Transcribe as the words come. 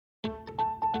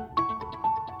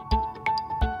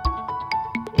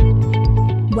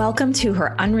Welcome to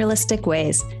Her Unrealistic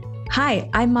Ways. Hi,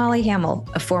 I'm Molly Hamill,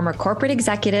 a former corporate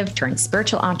executive turned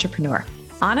spiritual entrepreneur,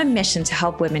 on a mission to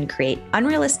help women create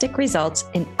unrealistic results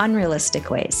in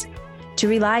unrealistic ways, to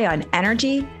rely on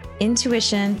energy,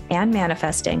 intuition, and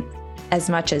manifesting as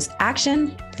much as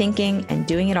action, thinking, and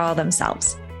doing it all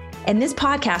themselves. In this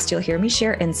podcast, you'll hear me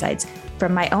share insights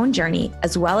from my own journey,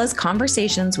 as well as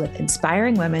conversations with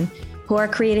inspiring women who are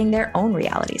creating their own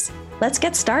realities. Let's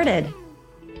get started.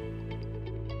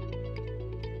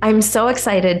 I'm so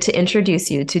excited to introduce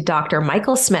you to Dr.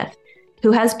 Michael Smith,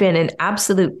 who has been an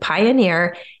absolute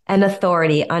pioneer and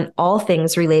authority on all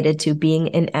things related to being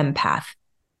an empath.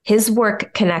 His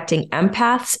work connecting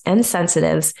empaths and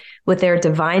sensitives with their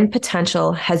divine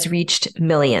potential has reached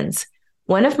millions.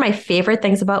 One of my favorite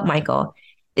things about Michael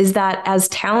is that as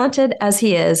talented as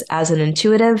he is as an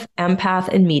intuitive empath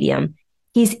and medium,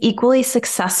 he's equally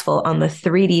successful on the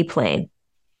 3D plane.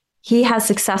 He has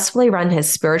successfully run his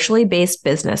spiritually based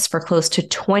business for close to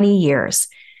 20 years,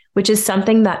 which is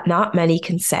something that not many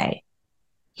can say.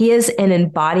 He is an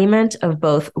embodiment of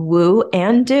both woo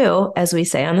and do, as we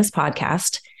say on this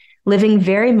podcast, living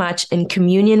very much in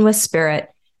communion with spirit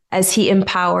as he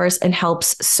empowers and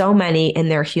helps so many in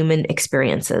their human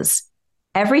experiences.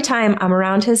 Every time I'm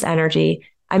around his energy,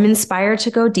 I'm inspired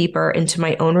to go deeper into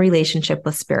my own relationship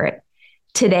with spirit.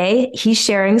 Today, he's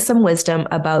sharing some wisdom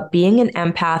about being an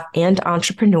empath and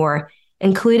entrepreneur,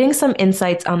 including some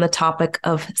insights on the topic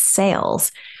of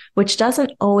sales, which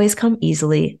doesn't always come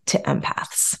easily to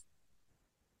empaths.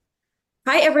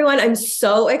 Hi, everyone. I'm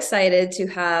so excited to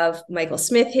have Michael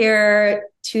Smith here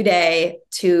today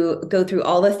to go through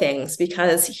all the things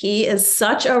because he is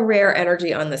such a rare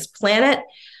energy on this planet.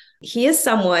 He is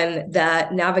someone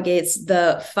that navigates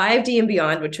the 5D and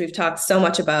beyond, which we've talked so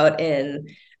much about in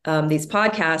these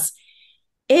podcasts,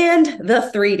 and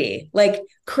the 3D, like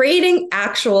creating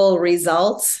actual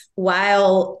results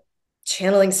while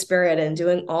channeling spirit and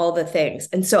doing all the things.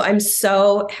 And so I'm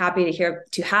so happy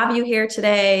to have you here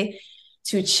today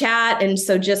to chat. And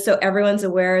so just so everyone's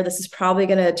aware, this is probably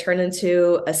going to turn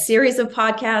into a series of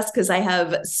podcasts because I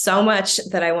have so much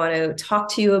that I want to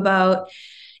talk to you about.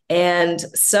 And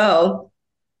so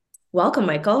welcome,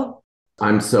 Michael.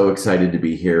 I'm so excited to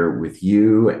be here with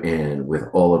you and with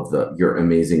all of your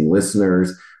amazing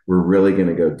listeners. We're really going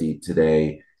to go deep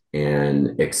today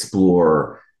and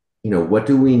explore, what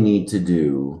do we need to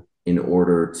do in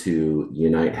order to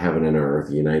unite heaven and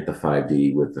earth, unite the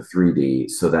 5D with the 3D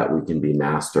so that we can be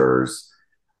masters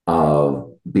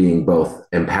of being both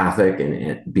empathic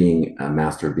and being a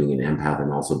master of being an empath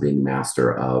and also being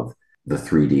master of the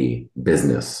 3D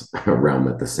business realm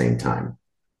at the same time.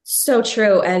 So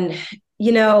true. And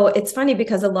it's funny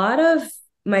because a lot of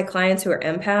my clients who are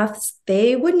empaths,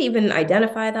 they wouldn't even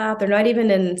identify that. They're not even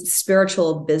in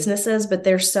spiritual businesses, but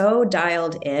they're so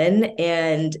dialed in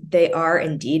and they are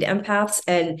indeed empaths.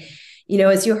 And,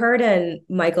 as you heard in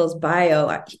Michael's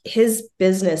bio, his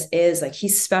business is he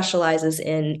specializes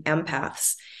in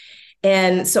empaths.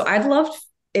 And so I'd love,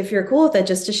 if you're cool with it,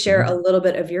 just to share a little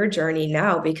bit of your journey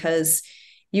now, because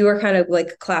you were kind of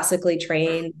classically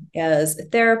trained as a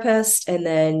therapist, and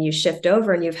then you shift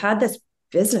over and you've had this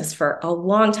business for a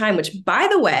long time, which, by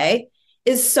the way,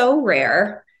 is so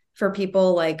rare for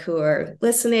people who are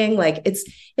listening. It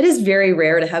is very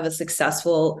rare to have a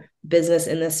successful business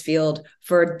in this field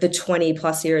for the 20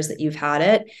 plus years that you've had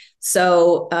it.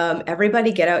 So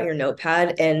everybody get out your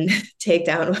notepad and take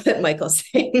down what Michael's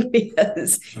saying,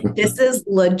 because this is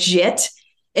legit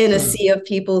in a sea of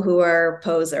people who are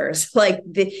posers.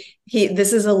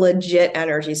 This is a legit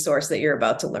energy source that you're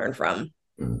about to learn from.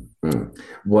 Mm-hmm.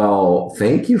 Well,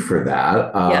 thank you for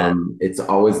that. It's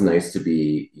always nice to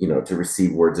be, to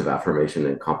receive words of affirmation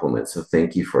and compliments. So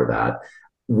thank you for that.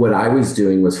 What I was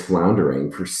doing was floundering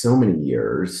for so many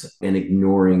years and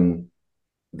ignoring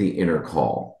the inner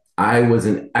call. I was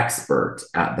an expert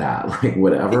at that.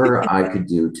 Whatever I could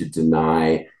do to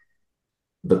deny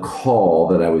the call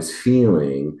that I was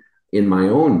feeling in my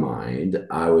own mind,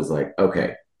 I was like,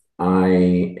 okay,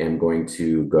 I am going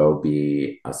to go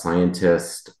be a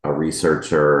scientist, a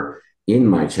researcher in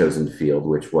my chosen field,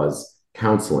 which was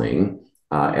counseling,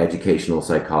 educational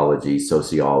psychology,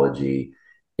 sociology.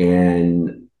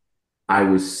 And I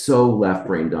was so left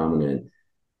brain dominant.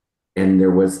 And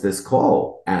there was this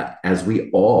call, as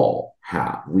we all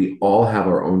have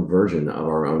our own version of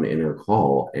our own inner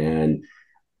call. And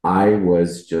I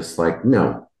was just like,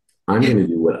 no, I'm going to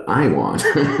do what I want,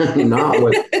 not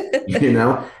what,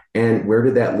 and where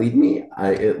did that lead me?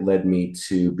 It led me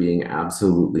to being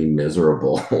absolutely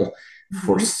miserable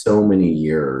for so many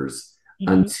years,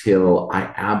 until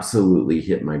I absolutely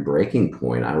hit my breaking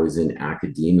point. I was in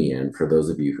academia. And for those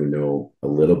of you who know a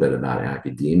little bit about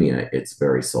academia, it's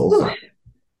very soul sucking,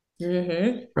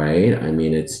 Mm-hmm. right? I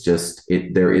mean, it's just,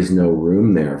 there is no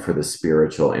room there for the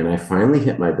spiritual. And I finally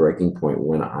hit my breaking point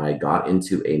when I got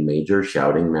into a major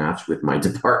shouting match with my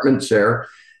department chair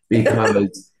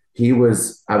because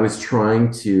I was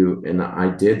trying to, and I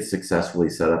did successfully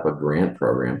set up a grant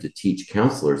program to teach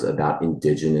counselors about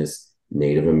Indigenous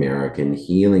Native American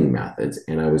healing methods.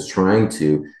 And I was trying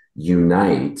to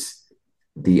unite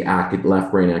the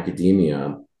left brain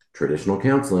academia, traditional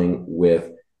counseling, with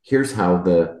here's how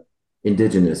the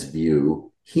Indigenous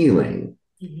view healing.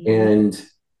 Mm-hmm. And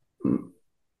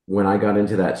when I got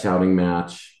into that shouting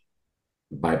match,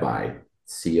 bye bye,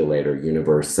 see you later.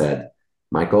 Universe said,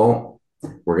 Michael,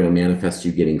 we're going to manifest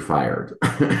you getting fired.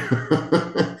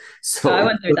 So I it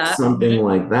went through took that. something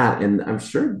like that. And I'm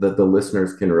sure that the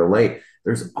listeners can relate.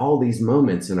 There's all these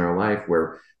moments in our life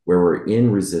where we're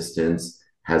in resistance,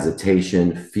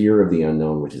 hesitation, fear of the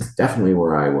unknown, which is definitely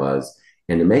where I was.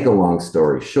 And to make a long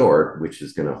story short, which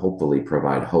is going to hopefully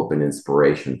provide hope and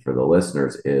inspiration for the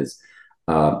listeners, is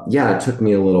yeah, it took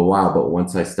me a little while, but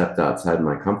once I stepped outside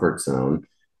my comfort zone,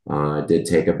 I did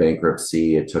take a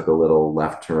bankruptcy. It took a little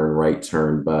left turn, right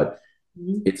turn, but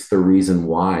Mhm. it's the reason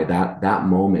why that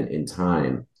moment in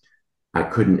time, I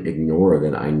couldn't ignore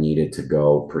that I needed to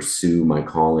go pursue my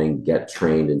calling, get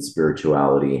trained in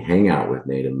spirituality, hang out with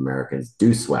Native Americans,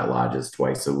 do sweat lodges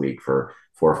twice a week for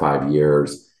 4 or 5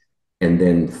 years, and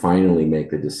then finally make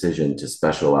the decision to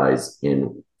specialize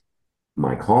in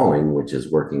my calling, which is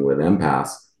working with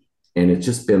empaths. And it's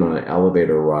just been an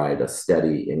elevator ride, a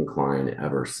steady incline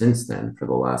ever since then for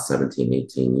the last 17,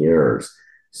 18 years.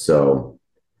 So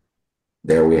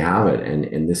there we have it.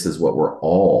 And this is what we're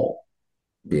all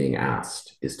being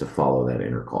asked, is to follow that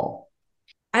inner call.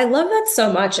 I love that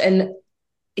so much. And,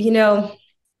 you know,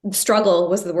 struggle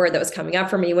was the word that was coming up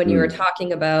for me when you were Mm,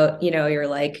 talking about, you're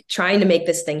like trying to make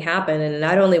this thing happen. And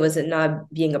not only was it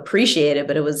not being appreciated,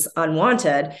 but it was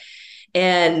unwanted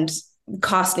and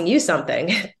costing you something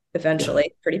yeah,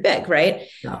 eventually pretty big, right?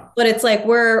 yeah. But it's like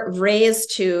we're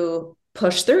raised to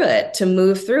push through it, to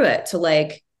move through it, to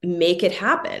like make it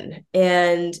happen.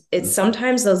 And it's Mm,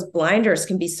 sometimes those blinders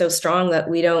can be so strong that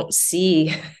we don't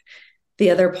see the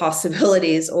other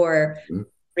possibilities or mm,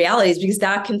 realities because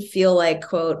that can feel like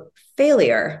quote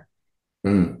failure.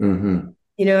 mm, mm-hmm.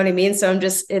 You know what I mean? So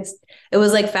it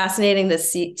was like fascinating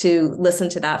to listen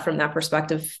to that from that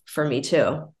perspective for me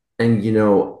too. And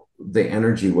the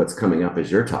energy, what's coming up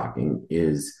as you're talking,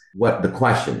 is what the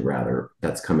question rather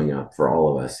that's coming up for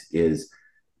all of us is,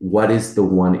 what is the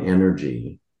one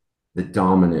energy, the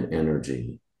dominant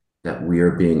energy that we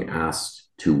are being asked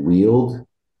to wield,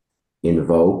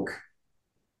 invoke,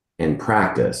 and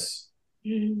practice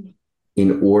Mm.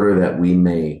 in order that we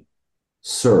may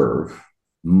serve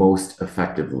most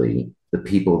effectively the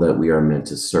people that we are meant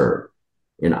to serve.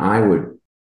 And I would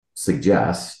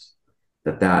suggest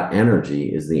that that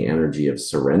energy is the energy of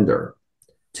surrender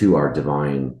to our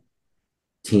divine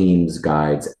teams,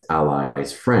 guides,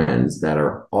 allies, friends that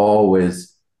are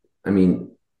always, I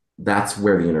mean, that's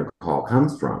where the inner call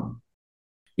comes from.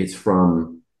 It's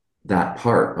from that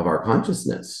part of our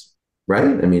consciousness,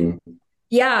 right? I mean,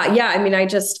 Yeah, yeah. I mean,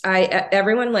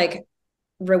 everyone like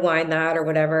rewind that or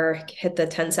whatever, hit the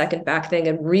 10-second back thing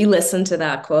and re-listen to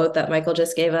that quote that Michael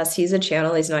just gave us. He's a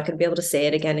channel. He's not going to be able to say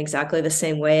it again exactly the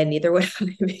same way, and neither would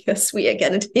I because we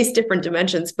get into these different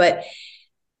dimensions. But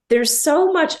there's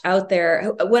so much out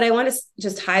there. What I want to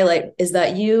just highlight is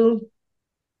that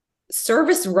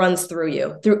service runs through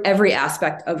you, through every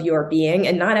aspect of your being,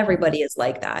 and not everybody is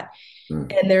like that.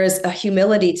 mm, And there's a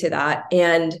humility to that.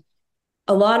 And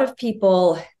a lot of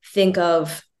people think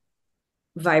of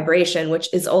vibration, which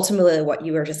is ultimately what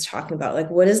you were just talking about. Like,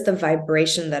 what is the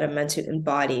vibration that I'm meant to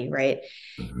embody, right?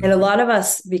 And a mm, lot of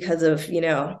us, because of,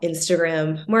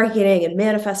 Instagram marketing and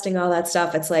manifesting all that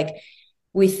stuff, it's like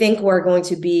we think we're going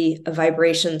to be a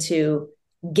vibration to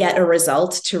get a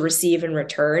result to receive in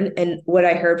return. And what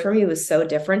I heard from you was so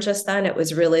different just then. It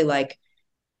was really like,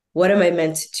 what am I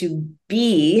meant to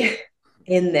be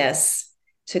in this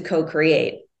to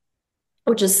co-create,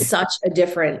 which is such a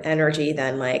different energy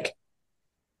than like,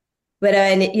 but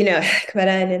I, but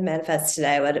I didn't manifest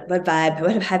today. What high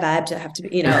vibe to have to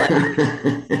be, like,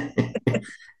 mm.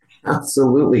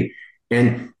 Absolutely.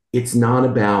 And it's not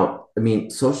about, I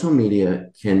mean, social media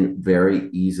can very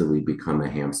easily become a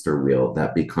hamster wheel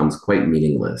that becomes quite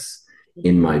meaningless,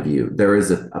 in my view. There is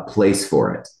a place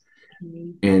for it,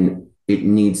 and it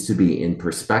needs to be in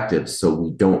perspective so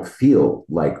we don't feel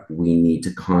like we need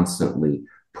to constantly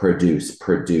produce,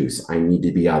 produce. I need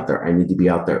to be out there. I need to be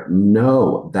out there.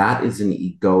 No, that is an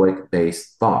egoic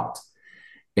based thought.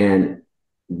 And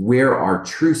where our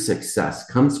true success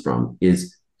comes from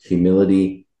is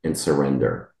humility and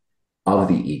surrender of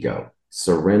the ego.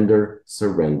 Surrender,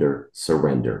 surrender,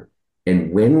 surrender.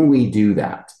 And when we do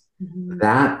that,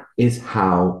 that is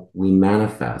how we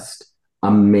manifest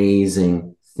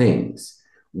amazing things.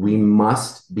 We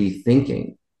must be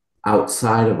thinking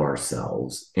outside of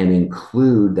ourselves and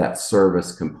include that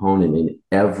service component in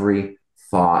every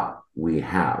thought we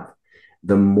have.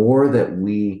 The more that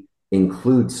we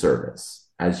include service,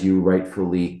 as you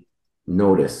rightfully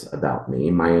notice about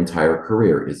me, my entire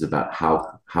career is about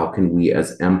how can we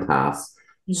as empaths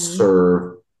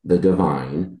serve the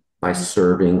divine by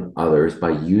serving others,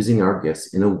 by using our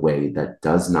gifts in a way that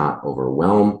does not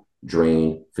overwhelm,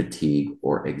 drain, fatigue,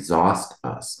 or exhaust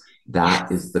us.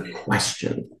 That is the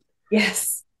question.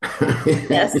 Yes.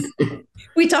 Yes.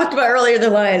 We talked about earlier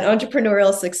the line,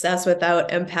 entrepreneurial success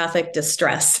without empathic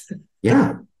distress.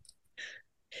 Yeah.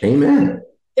 Amen.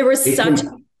 There was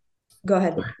go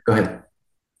ahead. Go ahead.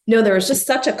 No, there was just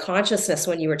such a consciousness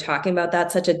when you were talking about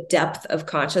that, such a depth of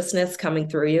consciousness coming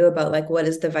through you about like, what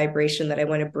is the vibration that I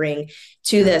want to bring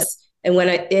to this? And when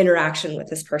I interaction with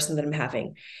this person that I'm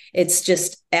having, it's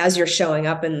just as you're showing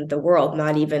up in the world,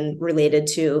 not even related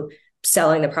to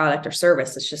selling the product or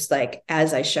service. It's just like,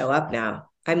 as I show up now,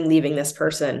 I'm leaving this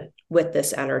person with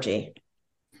this energy.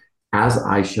 As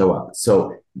I show up.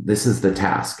 So this is the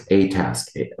task, a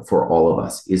task for all of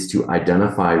us is to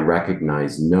identify,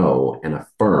 recognize, know, and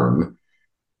affirm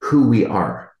who we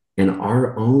are in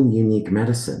our own unique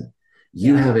medicine.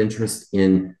 You have interest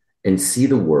in and see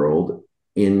the world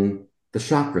in the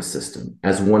chakra system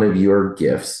as one of your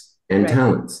gifts and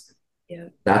talents. Yeah.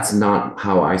 That's not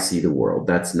how I see the world.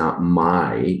 That's not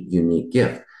my unique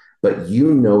gift. But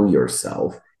you know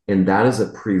yourself, and that is a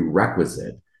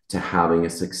prerequisite to having a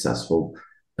successful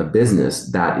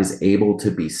business that is able to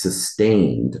be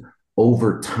sustained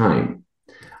over time.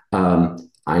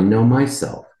 I know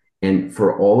myself. And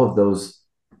for all of those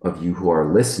of you who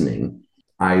are listening,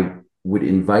 I would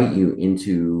invite you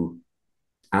into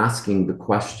asking the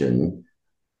question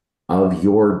of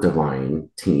your divine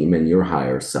team and your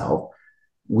higher self.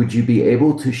 Would you be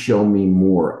able to show me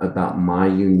more about my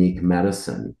unique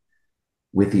medicine,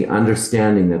 with the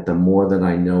understanding that the more that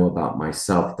I know about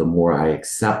myself, the more I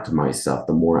accept myself,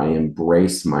 the more I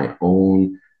embrace my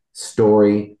own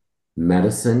story,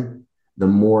 medicine, the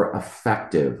more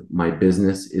effective my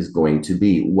business is going to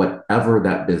be, whatever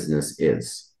that business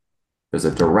is. There's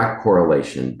a direct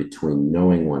correlation between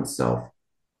knowing oneself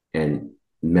and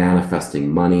manifesting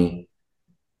money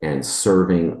and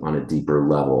serving on a deeper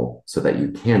level so that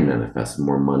you can manifest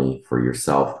more money for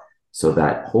yourself, so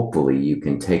that hopefully you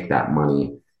can take that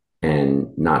money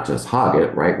and not just hog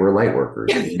it, right? We're light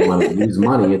workers. You want to use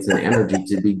money. It's an energy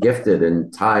to be gifted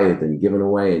and tithed and given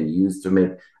away and used to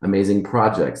make amazing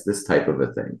projects, this type of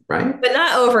a thing, right? But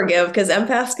not overgive, because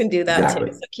empaths can do that too.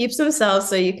 So keeps themselves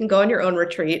so you can go on your own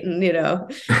retreat and, go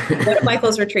to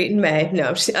Michael's retreat in May.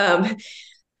 No,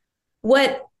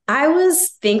 what I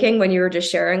was thinking when you were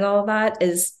just sharing all of that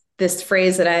is this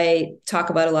phrase that I talk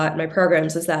about a lot in my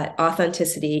programs, is that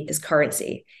authenticity is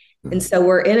currency. And so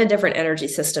we're in a different energy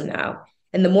system now.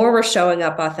 And the more we're showing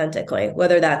up authentically,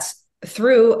 whether that's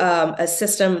through a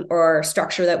system or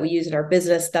structure that we use in our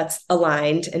business that's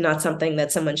aligned and not something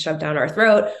that someone shoved down our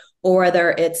throat, or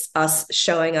whether it's us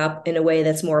showing up in a way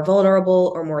that's more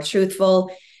vulnerable or more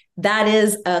truthful, that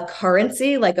is a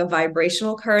currency, like a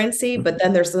vibrational currency. But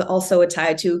then there's also a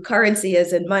tie to currency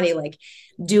as in money, like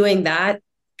doing that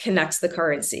connects the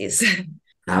currencies.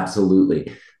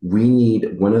 Absolutely. We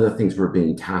need, one of the things we're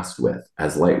being tasked with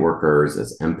as light workers,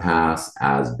 as empaths,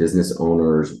 as business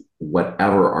owners,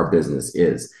 whatever our business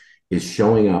is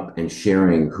showing up and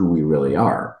sharing who we really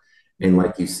are. And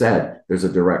like you said, there's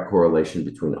a direct correlation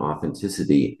between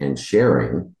authenticity and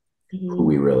sharing who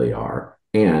we really are,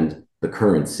 and the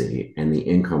currency and the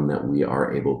income that we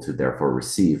are able to therefore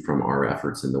receive from our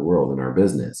efforts in the world and our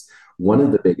business. One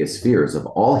of the biggest fears of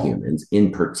all humans,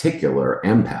 in particular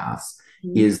empaths,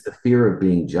 is the fear of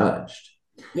being judged.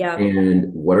 Yeah.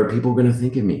 And what are people going to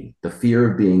think of me? The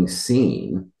fear of being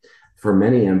seen. For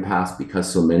many empaths,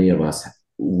 because so many of us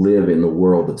live in the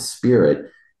world of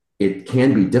spirit, it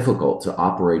can be difficult to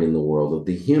operate in the world of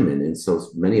the human. And so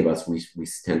many of us, we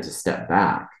tend to step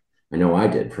back. I know I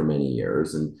did for many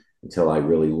years, and until I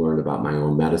really learned about my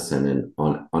own medicine and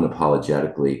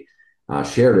unapologetically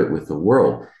shared it with the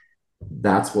world.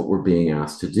 That's what we're being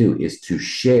asked to do, is to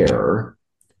share,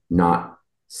 not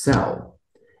sell.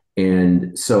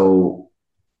 And so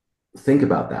think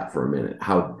about that for a minute,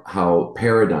 how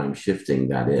paradigm shifting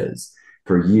that is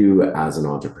for you as an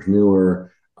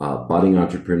entrepreneur, a budding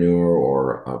entrepreneur,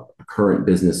 or a current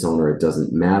business owner. It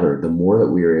doesn't matter. The more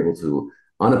that we are able to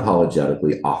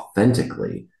unapologetically,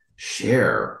 authentically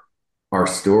share our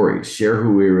stories, share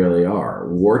who we really are,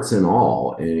 warts and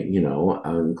all,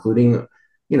 and including,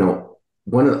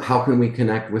 how can we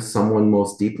connect with someone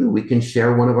most deeply? We can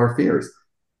share one of our fears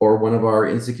or one of our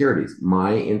insecurities.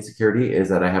 My insecurity is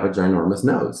that I have a ginormous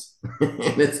nose,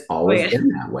 and it's Oh, always yeah. been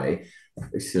that way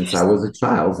since I was a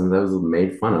child, since I was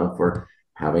made fun of for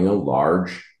having a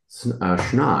large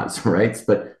schnoz, right?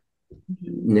 But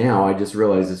now I just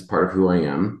realize it's part of who I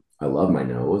am. I love my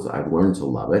nose. I've learned to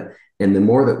love it. And the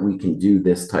more that we can do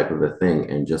this type of a thing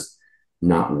and just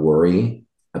not worry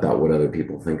about what other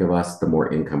people think of us, the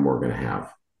more income we're going to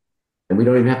have. And we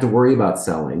don't even have to worry about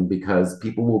selling because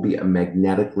people will be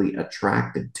magnetically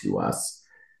attracted to us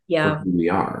for Yeah. who we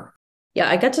are. Yeah,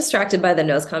 I got distracted by the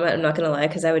nose comment. I'm not going to lie,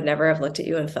 because I would never have looked at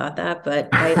you and thought that, but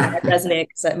I resonate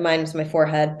because mine was my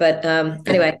forehead. But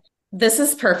anyway, this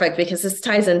is perfect because this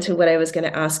ties into what I was going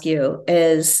to ask you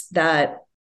is that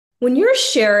when you're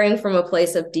sharing from a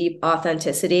place of deep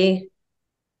authenticity,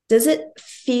 does it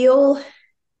feel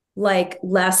like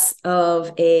less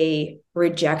of a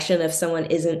rejection if someone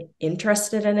isn't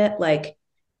interested in it? Like,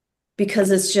 because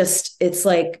it's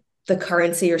like the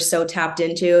currency you're so tapped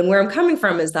into. And where I'm coming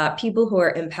from is that people who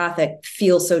are empathic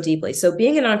feel so deeply. So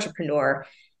being an entrepreneur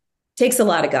takes a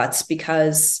lot of guts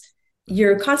because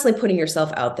you're constantly putting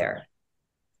yourself out there.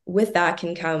 With that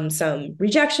can come some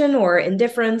rejection or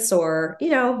indifference, or,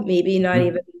 maybe not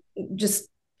even just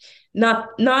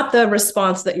not the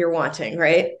response that you're wanting,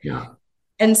 right? Yeah.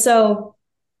 And so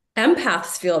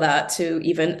empaths feel that to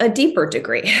even a deeper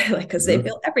degree, like, because they Mm-hmm.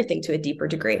 feel everything to a deeper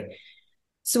degree.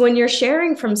 So when you're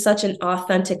sharing from such an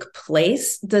authentic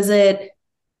place, does it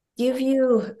give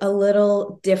you a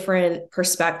little different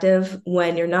perspective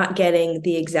when you're not getting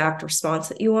the exact response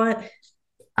that you want?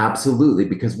 Absolutely,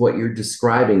 because what you're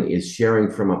describing is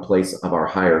sharing from a place of our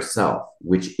higher self,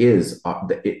 which is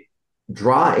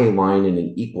draw a line and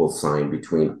an equal sign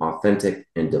between authentic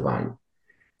and divine.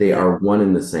 They Yeah. are one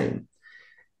and the same.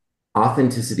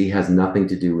 Authenticity has nothing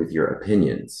to do with your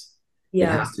opinions. It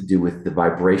Yeah. has to do with the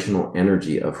vibrational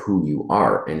energy of who you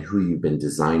are and who you've been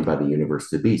designed by the universe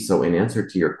to be. So, in answer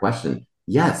to your question,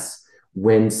 yes,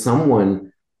 when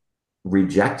someone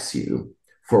rejects you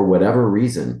for whatever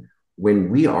reason,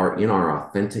 when we are in our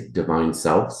authentic divine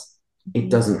selves, it Mhm.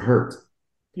 doesn't hurt.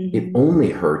 It Mhm.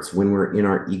 only hurts when we're in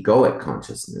our egoic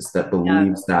consciousness that Yeah.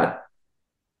 believes that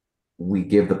we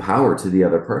give the power to the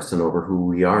other person over who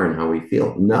we are and how we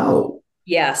feel. No,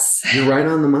 Yes. you're right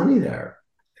on the money there.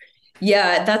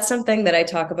 Yeah, that's something that I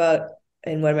talk about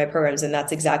in one of my programs, and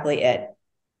that's exactly it.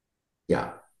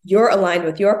 Yeah. You're aligned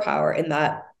with your power in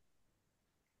that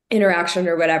interaction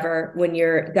or whatever when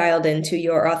you're dialed into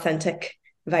your authentic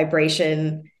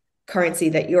vibration currency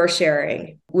that you're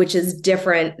sharing, which is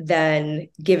different than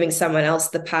giving someone else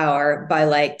the power by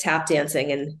like tap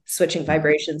dancing and switching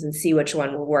vibrations and see which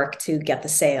one will work to get the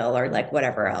sale or like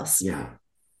whatever else, Yeah.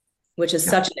 which is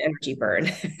Yeah. such an energy burn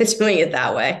doing it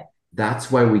that way.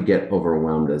 That's why we get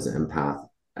overwhelmed as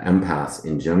empaths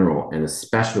in general, and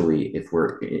especially if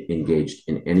we're engaged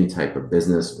in any type of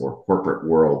business or corporate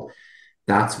world.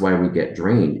 That's why we get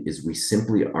drained, is we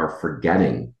simply are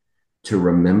forgetting to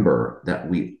remember that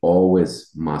we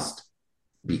always must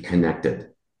be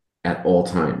connected at all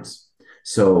times.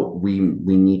 So we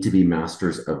need to be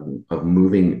masters of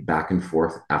moving back and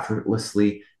forth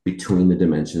effortlessly between the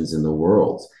dimensions in the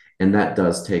worlds. And that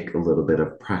does take a little bit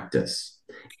of practice.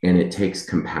 And it takes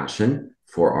compassion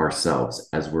for ourselves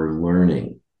as we're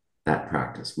learning that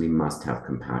practice. We must have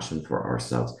compassion for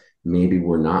ourselves. Maybe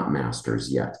we're not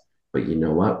masters yet, but you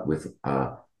know what? With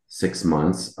 6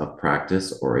 months of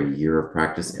practice or a year of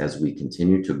practice, as we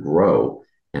continue to grow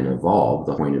and evolve,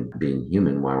 the point of being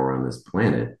human while we're on this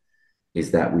planet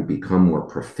is that we become more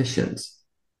proficient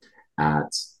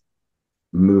at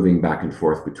moving back and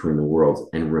forth between the worlds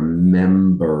and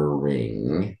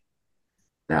remembering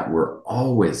that we're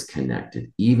always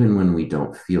connected, even when we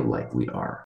don't feel like we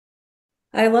are.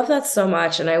 I love that so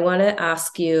much. And I want to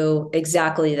ask you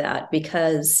exactly that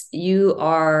because you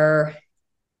are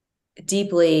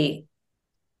deeply,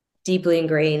 deeply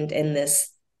ingrained in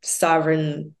this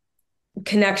sovereign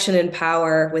connection and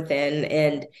power within.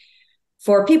 And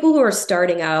for people who are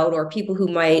starting out or people who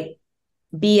might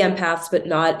be empaths but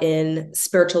not in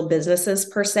spiritual businesses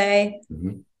per se,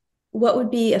 Mm-hmm. what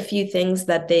would be a few things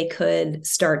that they could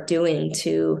start doing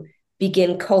to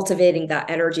begin cultivating that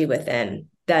energy within,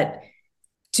 that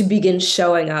to begin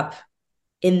showing up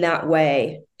in that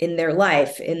way in their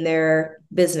life, in their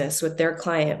business, with their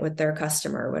client, with their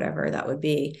customer, whatever that would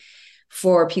be,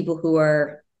 for people who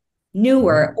are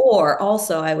newer. Or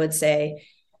also, I would say,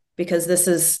 because this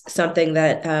is something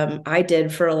that I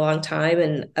did for a long time,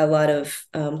 and a lot of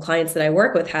clients that I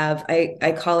work with have,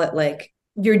 I call it like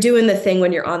you're doing the thing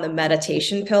when you're on the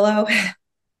meditation pillow.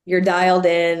 You're dialed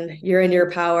in, you're in your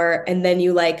power, and then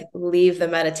you like leave the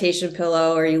meditation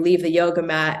pillow or you leave the yoga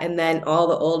mat, and then all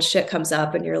the old shit comes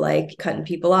up and you're like cutting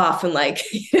people off and like,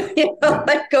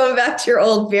 like going back to your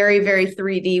old, very, very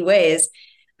 3D ways.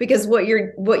 Because what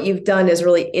you've done is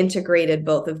really integrated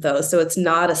both of those. So it's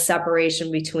not a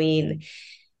separation between,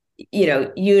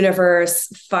 universe,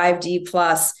 5D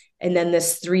plus, and then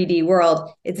this 3D world.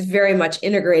 It's very much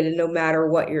integrated no matter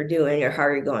what you're doing or how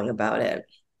you're going about it.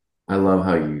 I love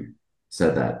how you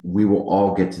said that. We will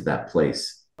all get to that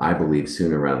place, I believe,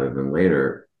 sooner rather than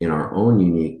later. In our own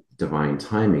unique divine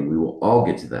timing, we will all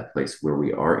get to that place where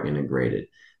we are integrated.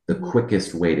 The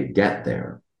quickest way to get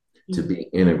there, to be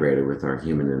integrated with our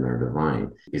human and our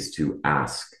divine, is to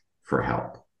ask for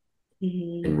help.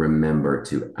 And remember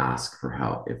to ask for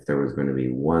help. If there was going to be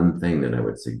one thing that I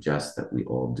would suggest that we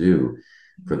all do,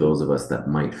 for those of us that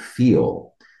might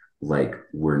feel like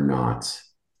we're not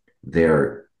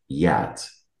there yet,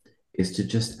 is to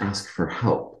just ask for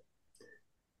help.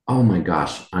 Oh my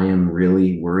gosh, I am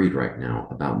really worried right now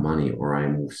about money, or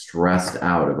I'm stressed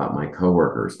out about my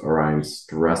coworkers, or I'm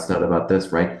stressed out about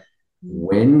this, right?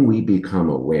 When we become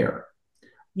aware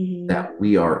that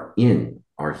we are in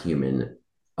our human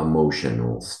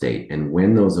emotional state, and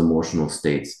when those emotional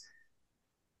states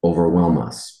overwhelm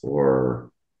us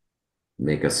or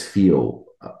make us feel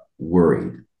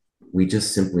worried, we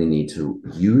just simply need to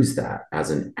use that as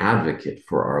an advocate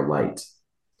for our light.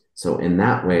 So in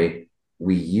that way,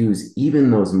 we use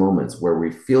even those moments where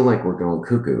we feel like we're going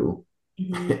cuckoo,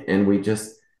 and we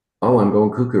just, oh, I'm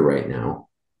going cuckoo right now.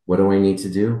 What do I need to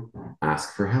do?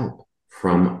 Ask for help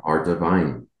from our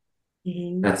divine.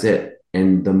 That's it.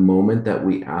 And the moment that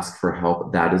we ask for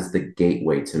help, that is the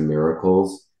gateway to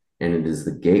miracles. And it is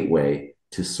the gateway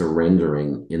to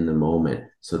surrendering in the moment,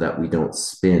 so that we don't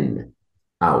spin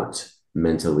out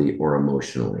mentally or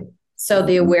emotionally. So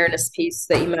the awareness piece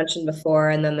that you mentioned before,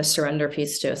 and then the surrender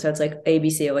piece too. So it's like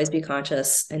ABC, always be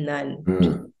conscious, and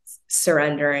then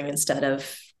surrendering instead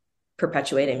of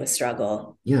perpetuating the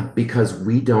struggle. Yeah, because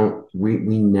we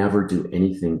never do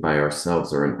anything by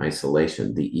ourselves or in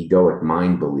isolation. The egoic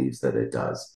mind believes that it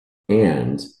does.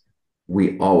 And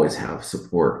we always have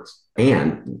support.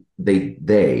 And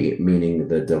they meaning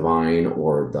the divine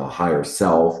or the higher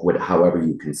self, however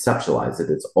you conceptualize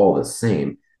it, it's all the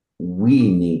same.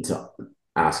 We need to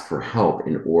ask for help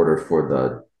in order for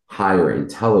the higher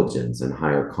intelligence and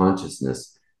higher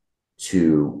consciousness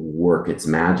to work its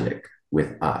magic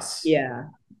with us. Yeah.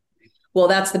 Well,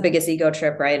 that's the biggest ego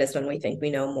trip, right? Is when we think we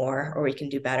know more or we can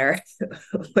do better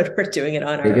when we're doing it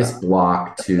on our biggest own.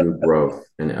 block to growth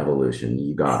and evolution.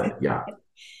 You got it. Yeah.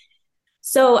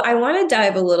 So I want to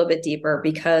dive a little bit deeper,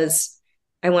 because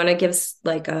I want to give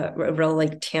like a real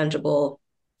like tangible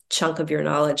chunk of your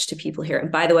knowledge to people here.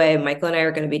 And by the way, Michael and I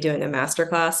are going to be doing a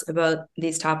masterclass about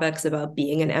these topics, about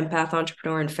being an empath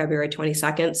entrepreneur, on February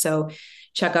 22nd. So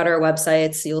check out our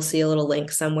websites. You'll see a little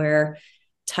link somewhere.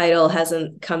 Title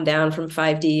hasn't come down from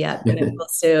 5D yet, but it will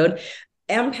soon.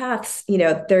 Empaths,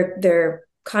 they're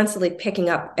constantly picking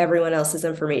up everyone else's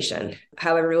information,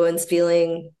 how everyone's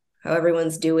feeling, how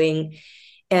everyone's doing.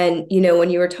 And, when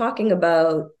you were talking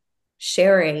about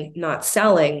sharing, not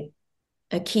selling,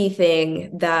 a key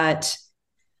thing that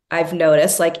I've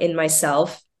noticed, like in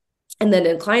myself and then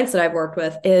in clients that I've worked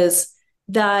with, is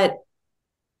that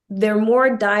they're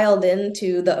more dialed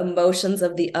into the emotions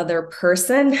of the other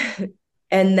person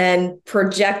and then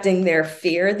projecting their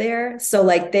fear there. So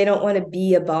like they don't want to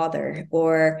be a bother,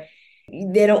 or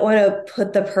they don't want to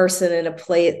put the person in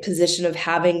a position of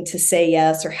having to say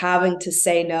yes or having to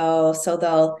say no. So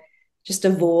they'll just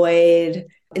avoid.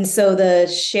 And so the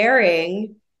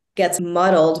sharing gets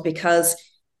muddled because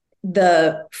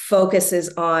the focus is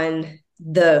on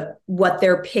what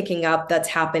they're picking up that's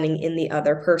happening in the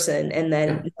other person, and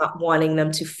then not wanting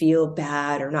them to feel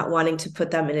bad or not wanting to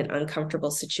put them in an uncomfortable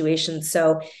situation.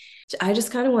 So I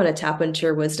just kind of want to tap into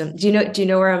your wisdom. Do you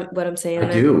know what I'm saying?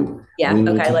 I do. Yeah. We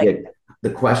need Okay. to get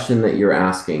the question that you're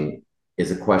asking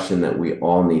is a question that we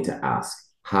all need to ask.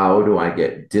 How do I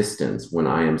get distance when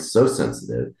I am so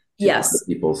sensitive to other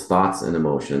people's thoughts and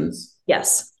emotions?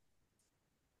 Yes.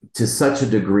 To such a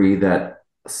degree that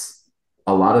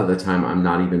a lot of the time I'm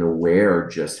not even aware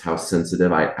just how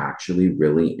sensitive I actually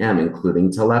really am,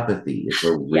 including telepathy. It's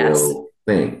a real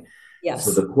thing. Yes.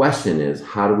 So the question is,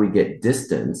 how do we get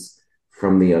distance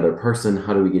from the other person?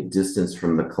 How do we get distance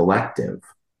from the collective?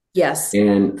 Yes.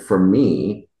 And for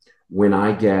me, when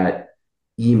I get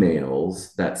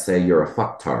emails that say you're a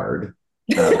fucktard,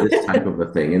 this type of a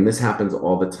thing, and this happens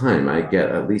all the time. I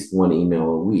get at least one email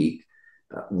a week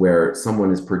where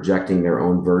someone is projecting their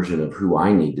own version of who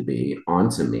I need to be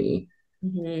onto me.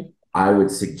 Mm-hmm. I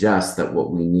would suggest that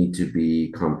what we need to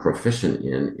become proficient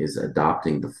in is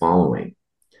adopting the following.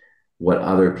 What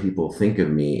other people think of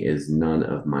me is none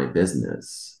of my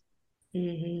business.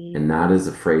 Mm-hmm. And that is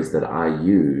a phrase that I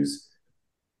use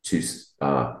to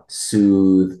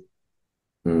soothe,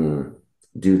 mm,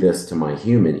 do this to my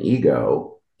human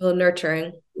ego, A little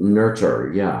nurturing.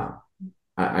 nurture. Yeah.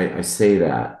 I say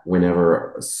that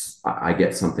whenever I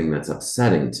get something that's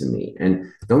upsetting to me.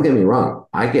 And don't get me wrong,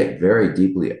 I get very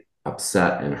deeply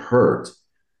upset and hurt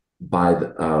by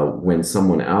when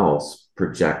someone else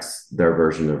projects their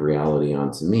version of reality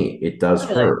onto me. It does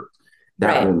Totally. hurt.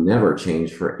 That Right. will never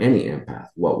change for any empath.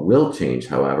 What will change,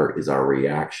 however, is our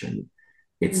reaction.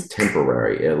 It's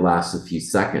temporary, it lasts a few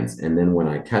seconds. And then when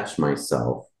I catch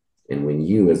myself, and when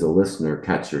you, as a listener,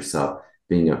 catch yourself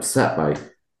being upset by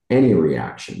any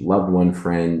reaction, loved one,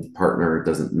 friend, partner, it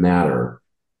doesn't matter.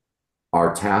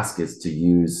 Our task is to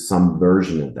use some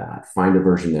version of that, find a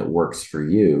version that works for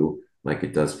you, like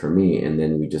it does for me. And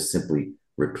then we just simply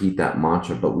repeat that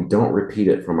mantra, but we don't repeat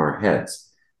it from our heads.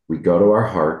 We go to our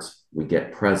hearts, we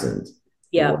get present. And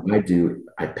Yeah. what I do,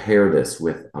 I pair this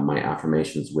with my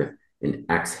affirmations with an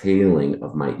exhaling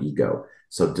of my ego.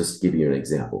 So just to give you an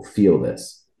example, feel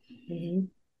this. Mm-hmm.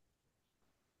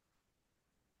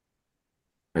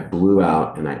 I blew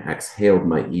out and I exhaled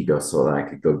my ego so that I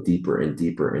could go deeper and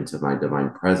deeper into my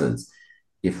divine presence.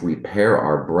 If we pair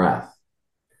our breath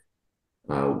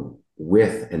uh,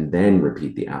 with and then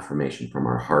repeat the affirmation from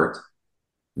our heart,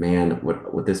 man,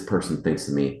 what this person thinks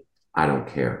of me, I don't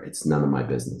care. It's none of my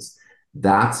business.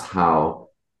 That's how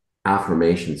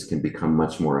affirmations can become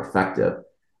much more effective.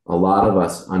 A lot of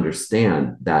us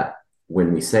understand that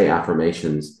when we say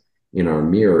affirmations in our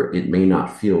mirror, it may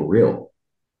not feel real.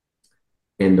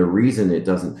 And the reason it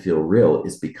doesn't feel real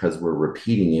is because we're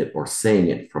repeating it or saying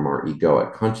it from our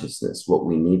egoic consciousness. What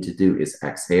we need to do is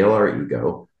exhale our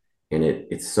ego, and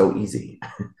it's so easy.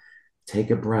 Take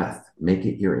a breath, make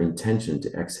it your intention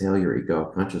to exhale your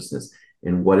egoic consciousness.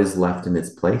 And what is left in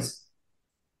its place?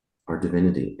 Our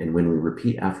divinity. And when we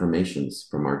repeat affirmations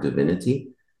from our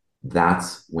divinity,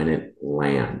 that's when it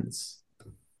lands.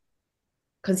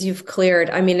 Because you've cleared,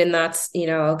 I mean, and that's,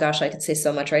 oh gosh, I could say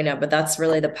so much right now, but that's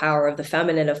really the power of the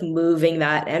feminine, of moving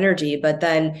that energy. But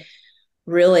then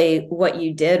really what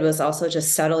you did was also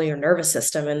just settle your nervous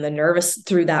system, and the nervous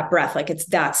through that breath. Like, it's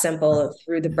that simple,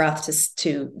 through the breath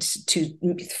to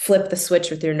flip the switch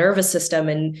with your nervous system,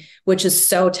 and which is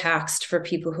so taxed for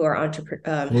people who are Totally.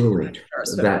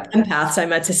 entrepreneurs, That, empaths, I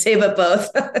meant to say, but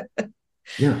both.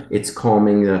 yeah, it's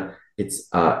calming it's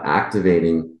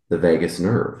activating the vagus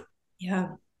nerve. Yeah.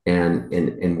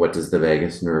 And what does the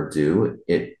vagus nerve do?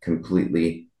 It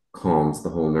completely calms the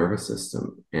whole nervous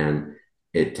system, and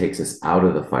it takes us out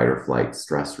of the fight or flight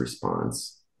stress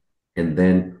response. And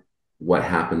then what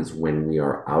happens when we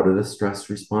are out of the stress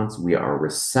response? We are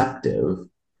receptive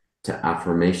to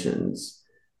affirmations,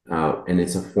 and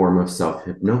it's a form of self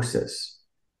hypnosis.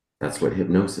 That's what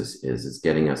hypnosis is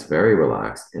getting us very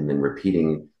relaxed and then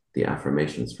repeating the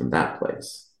affirmations from that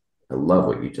place. I love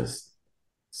what you just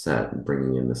said and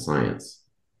bringing in the science.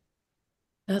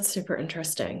 That's super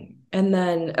interesting. And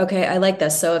then, okay, I like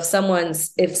this. So if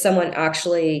someone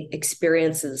actually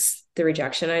experiences the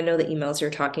rejection, I know the emails you're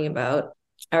talking about.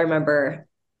 I remember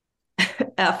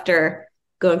after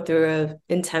going through an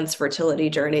intense fertility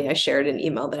journey, I shared an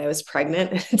email that I was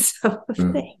pregnant. And some of the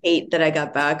Mm, hate that I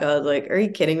got back, I was like, are you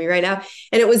kidding me right now?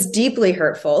 And it was deeply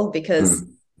hurtful because,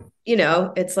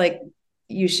 mm, it's like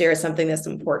you share something that's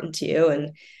important to you,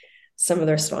 and some of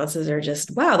the responses are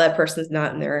just, wow, that person's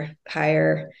not in their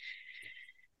higher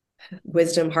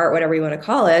wisdom, heart, whatever you want to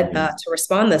call it, yeah. to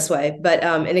respond this way. But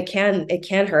and it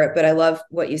can hurt. But I love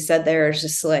what you said there. Is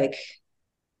just like,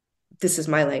 this is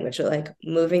my language, like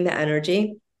moving the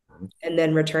energy and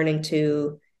then returning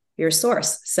to your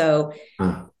source. So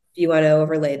Ah, if you want to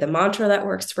overlay the mantra that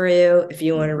works for you, if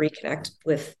you want to mm, reconnect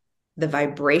with the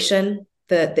vibration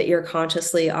that you're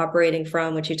consciously operating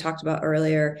from, which you talked about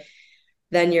earlier,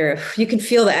 then you can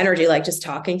feel the energy, like just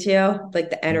talking to you, like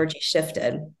the energy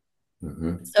shifted.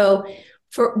 mhm. So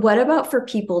what about for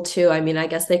people too? I mean, I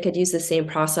guess they could use the same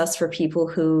process for people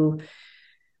who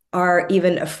are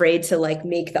even afraid to like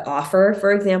make the offer,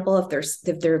 for example,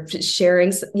 if they're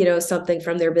sharing, something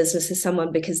from their business to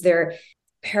someone because they're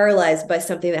paralyzed by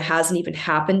something that hasn't even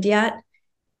happened yet.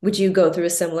 Would you go through a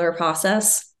similar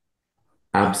process?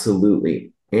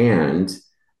 Absolutely. And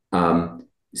um,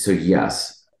 so,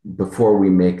 yes, before we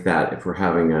make that, if we're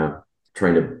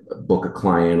trying to book a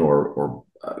client or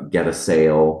get a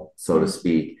sale, so to Mhm.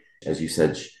 speak, as you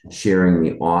said, sharing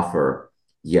the offer,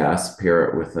 yes, pair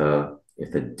it with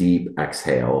a deep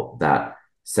exhale that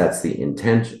sets the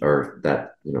intention or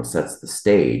that, sets the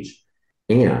stage.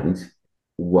 And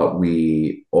what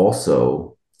we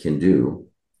also can do,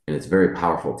 and it's a very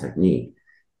powerful technique,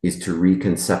 is to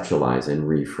reconceptualize and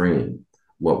reframe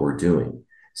what we're doing.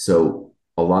 So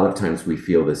a lot of times we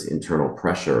feel this internal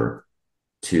pressure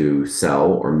to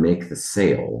sell or make the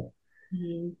sale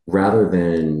Mhm. rather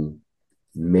than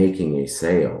making a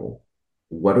sale.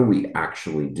 What are we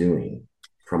actually doing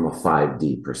from a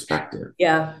 5D perspective?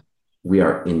 Yeah. We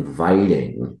are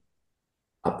inviting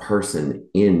a person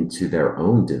into their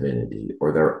own divinity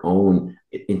or their own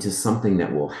into something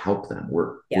that will help them.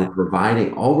 We're Yeah.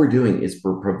 providing, all we're doing is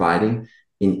we're providing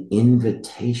an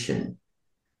invitation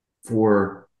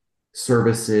for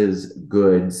services,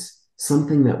 goods,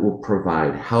 something that will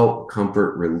provide help,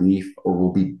 comfort, relief, or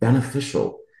will be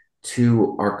beneficial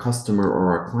to our customer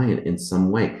or our client in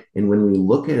some way. And when we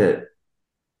look at it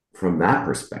from that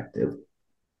perspective,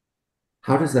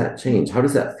 how does that change? How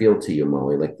does that feel to you,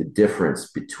 Molly? Like the difference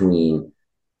between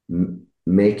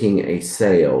making a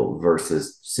sale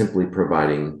versus simply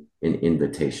providing an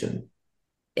invitation?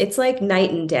 It's like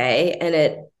night and day.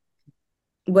 And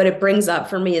what it brings up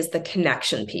for me is the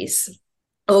connection piece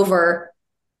over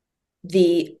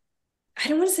the, I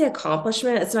don't want to say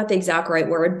accomplishment. It's not the exact right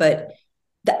word, but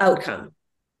the outcome.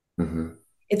 Mm-hmm.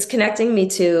 It's connecting me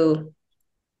to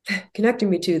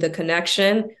the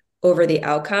connection over the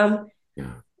outcome,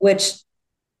 Yeah. which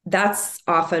that's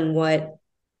often what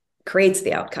creates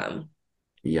the outcome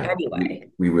Yeah.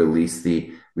 anyway. We release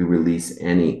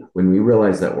any when we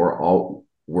realize that we're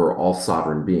all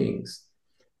sovereign beings,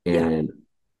 Yeah. and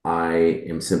I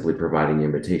am simply providing an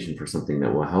invitation for something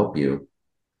that will help you,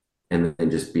 and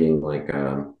then just being like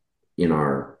in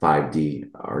our 5D,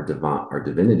 our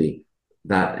divinity,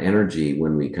 that energy,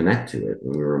 when we connect to it,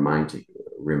 when we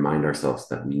remind ourselves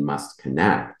that we must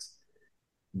connect,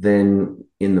 then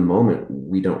in the moment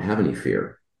we don't have any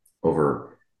fear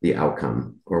over the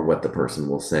outcome or what the person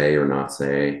will say or not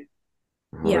say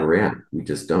or how they Yeah. react. We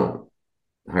just don't.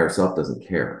 The higher self doesn't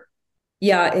care.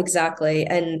 Yeah, exactly.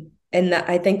 And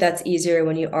I think that's easier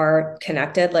when you are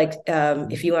connected. Like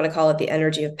if you want to call it the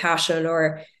energy of passion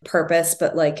or purpose,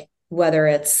 but like whether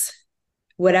it's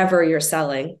whatever you're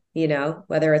selling,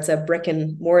 whether it's a brick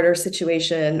and mortar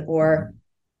situation or Mhm.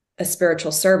 a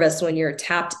spiritual service, when you're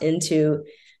tapped into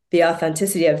the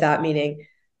authenticity of that, meaning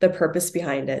the purpose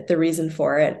behind it, the reason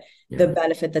for it, the Yeah.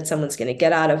 benefit that someone's going to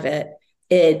get out of it,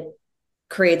 it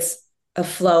creates a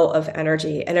flow of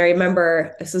energy. And I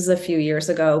remember this was a few years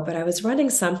ago, but I was running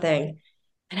something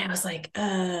and I was like,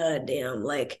 damn,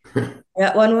 like I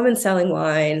got one woman selling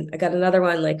wine. I got another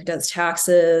one like who does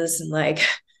taxes and like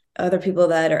other people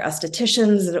that are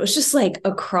estheticians. And it was just like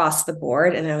across the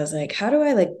board. And I was like, how do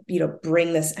I like,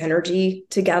 bring this energy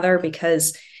together?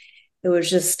 Because it was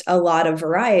just a lot of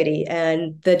variety.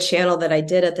 And the channel that I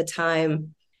did at the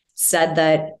time said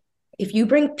that if you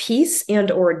bring peace and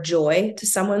or joy to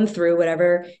someone through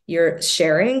whatever you're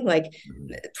sharing, like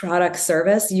Mhm. product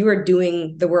service, you are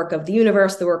doing the work of the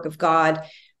universe, the work of God,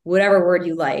 whatever word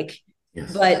you like.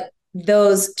 Yes. But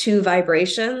those two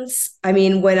vibrations, I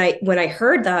mean, when I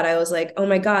heard that, I was like, oh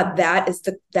my God, that is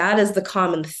the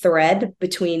common thread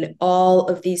between all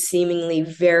of these seemingly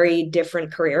very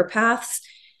different career paths.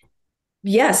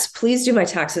 Yes, please do my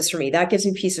taxes for me. That gives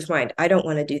me peace of mind. I don't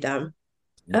want to do them.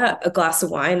 Yeah. A glass of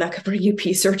wine that could bring you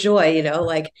peace or joy,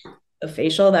 like a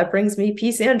facial that brings me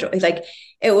peace and joy. Like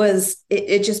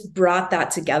it just brought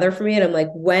that together for me. And I'm like,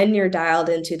 when you're dialed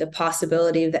into the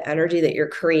possibility of the energy that you're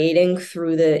creating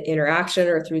through the interaction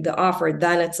or through the offer,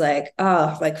 then it's like,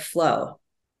 oh, like flow.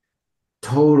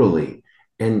 Totally.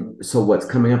 And so what's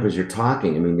coming up as you're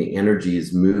talking, I mean, the energy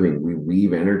is moving. We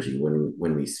weave energy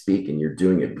when we speak, and you're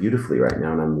doing it beautifully right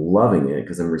now. And I'm loving it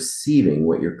because I'm receiving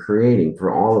what you're creating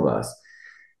for all of us.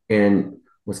 And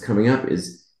what's coming up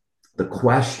is the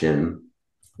question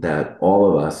that all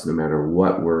of us, no matter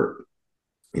what we're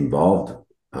involved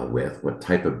with, what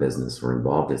type of business we're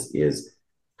involved is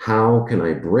how can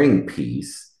I bring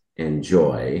peace and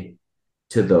joy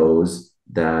to those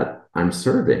that I'm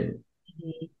serving?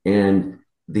 And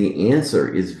the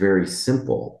answer is very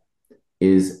simple,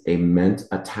 is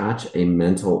attach a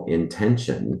mental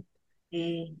intention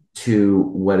Mm-hmm. to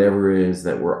whatever it is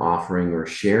that we're offering or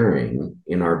sharing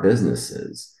in our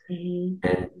businesses. Mm-hmm.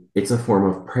 And it's a form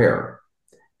of prayer.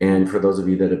 And for those of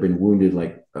you that have been wounded,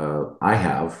 like I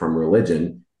have from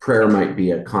religion, Prayer might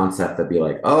be a concept that'd be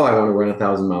like, oh, I want to run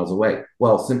 1,000 miles away.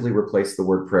 Well, simply replace the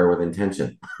word prayer with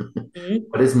intention. Mhm.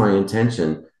 What is my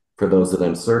intention for those that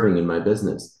I'm serving in my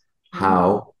business? Mhm.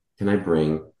 How can I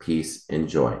bring peace and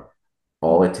joy?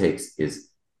 All it takes is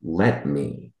let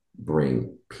me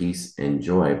bring peace and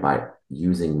joy by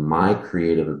using my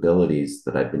creative abilities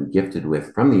that I've been gifted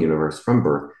with from the universe, from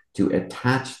birth, to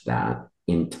attach that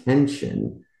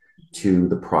intention to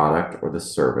the product or the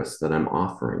service that I'm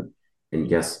offering. And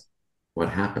guess what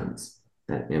happens?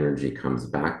 That energy comes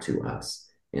back to us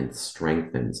and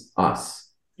strengthens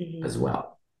us as Mhm.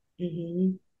 well.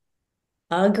 Mhm.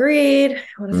 Agreed.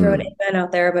 I want to throw an Mm, amen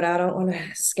out there, but I don't want to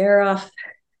scare off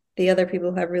the other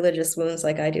people who have religious wounds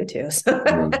like I do too. So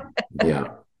mm,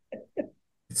 yeah,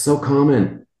 it's so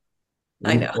common.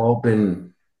 I We've know. all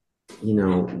been,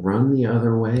 run the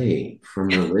other way from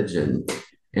religion.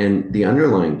 And the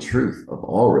underlying truth of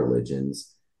all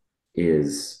religions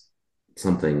is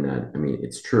something that, I mean,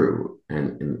 it's true.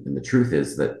 And the truth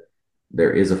is that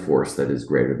there is a force that is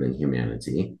greater than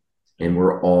humanity, and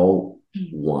we're all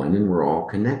one and we're all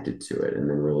connected to it. And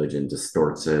then religion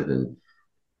distorts it and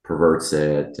perverts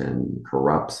it and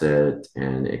corrupts it.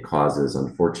 And it causes,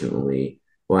 unfortunately,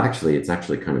 well, actually, it's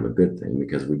actually kind of a good thing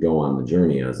because we go on the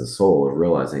journey as a soul of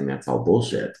realizing that's all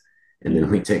bullshit. And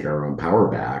then we take our own power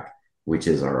back, which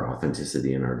is our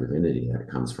authenticity and our divinity that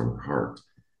comes from our heart.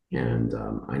 And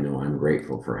I know I'm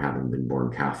grateful for having been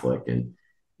born Catholic. And,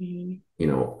 Mhm. you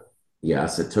know,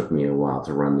 yes, it took me a while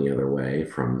to run the other way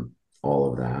from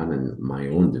all of that and my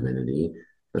own divinity.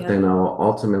 But Yep. then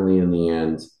ultimately, in the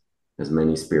end, as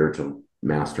many spiritual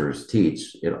masters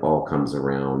teach, it all comes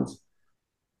around.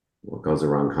 What goes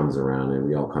around comes around, and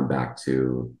we all come back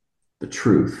to the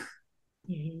truth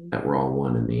Mhm. that we're all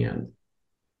one in the end.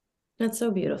 That's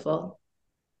so beautiful.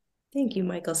 Thank you,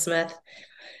 Michael Smith.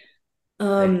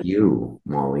 Thank Um, you,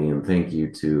 Molly, and thank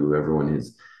you to everyone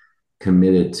who's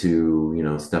committed to,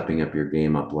 stepping up your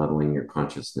game, up leveling your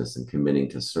consciousness, and committing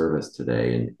to service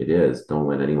today. And it is, don't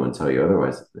let anyone tell you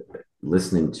otherwise.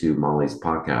 Listening to Molly's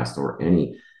podcast or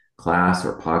any class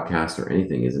or podcast or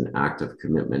anything is an act of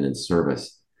commitment and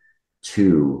service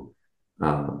to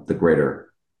the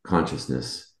greater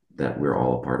consciousness that we're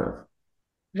all a part of.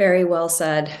 Very well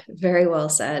said. Very well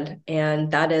said.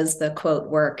 And that is the quote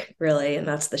work, really. And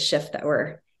that's the shift that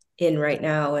we're in right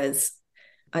now is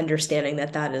understanding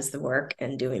that that is the work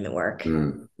and doing the work, that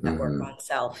work Mm-hmm. on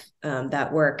self,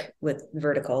 that work with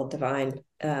vertical divine.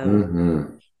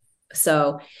 Mm-hmm.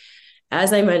 So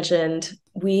as I mentioned,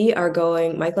 Michael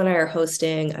and I are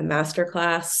hosting a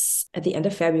masterclass at the end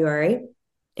of February,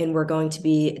 and we're going to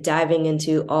be diving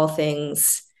into all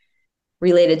things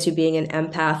related to being an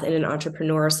empath and an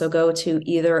entrepreneur. So go to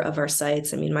either of our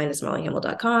sites. I mean, mine is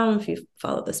mollyhamel.com. If you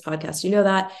follow this podcast, you know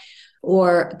that.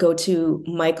 Or go to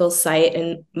Michael's site.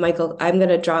 And Michael, I'm going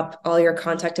to drop all your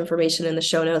contact information in the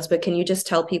show notes, but can you just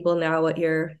tell people now what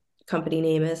your company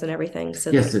name is and everything so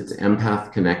they Yes, can. it's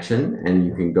Empath Connection, and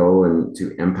you can go to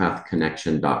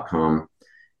empathconnection.com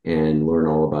and learn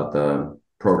all about the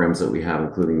programs that we have,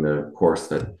 including the course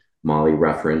that Molly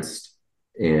referenced.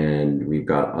 And we've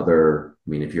got other, I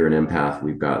mean, if you're an empath,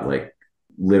 we've got like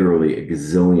literally a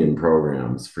gazillion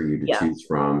programs for you to Yeah. choose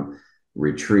from,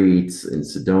 retreats in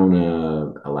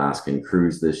Sedona, Alaskan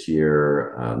cruise this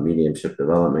year, mediumship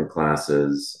development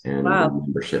classes, and even a Wow.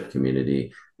 membership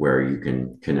community where you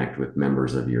can connect with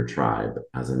members of your tribe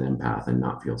as an empath and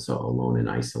not feel so alone and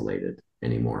isolated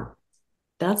anymore.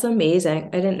 That's amazing.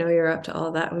 I didn't know you were up to all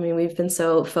of that. I mean, we've been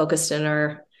so focused in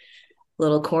our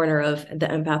little corner of the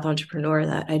empath entrepreneur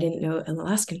that I didn't know an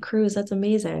Alaskan cruise. That's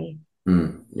amazing.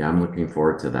 Yeah, I'm looking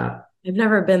forward to that. I've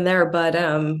never been there, but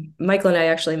Michael and I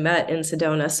actually met in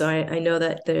Sedona, so I know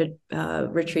that the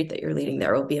retreat that you're leading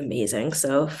there will be amazing.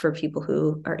 So for people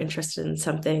who are interested in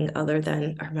something other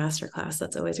than our masterclass,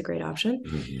 that's always a great option.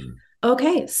 Mhm.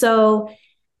 Okay, so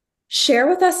share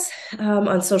with us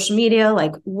on social media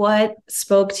like what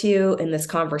spoke to you in this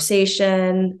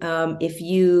conversation. If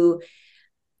you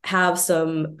have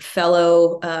some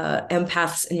fellow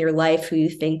empaths in your life who you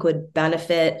think would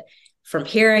benefit from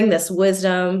hearing this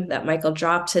wisdom that Michael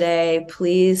dropped today,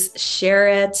 please share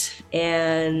it.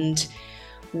 And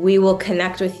we will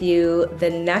connect with you the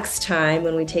next time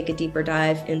when we take a deeper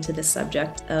dive into the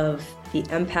subject of the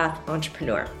empath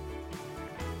entrepreneur.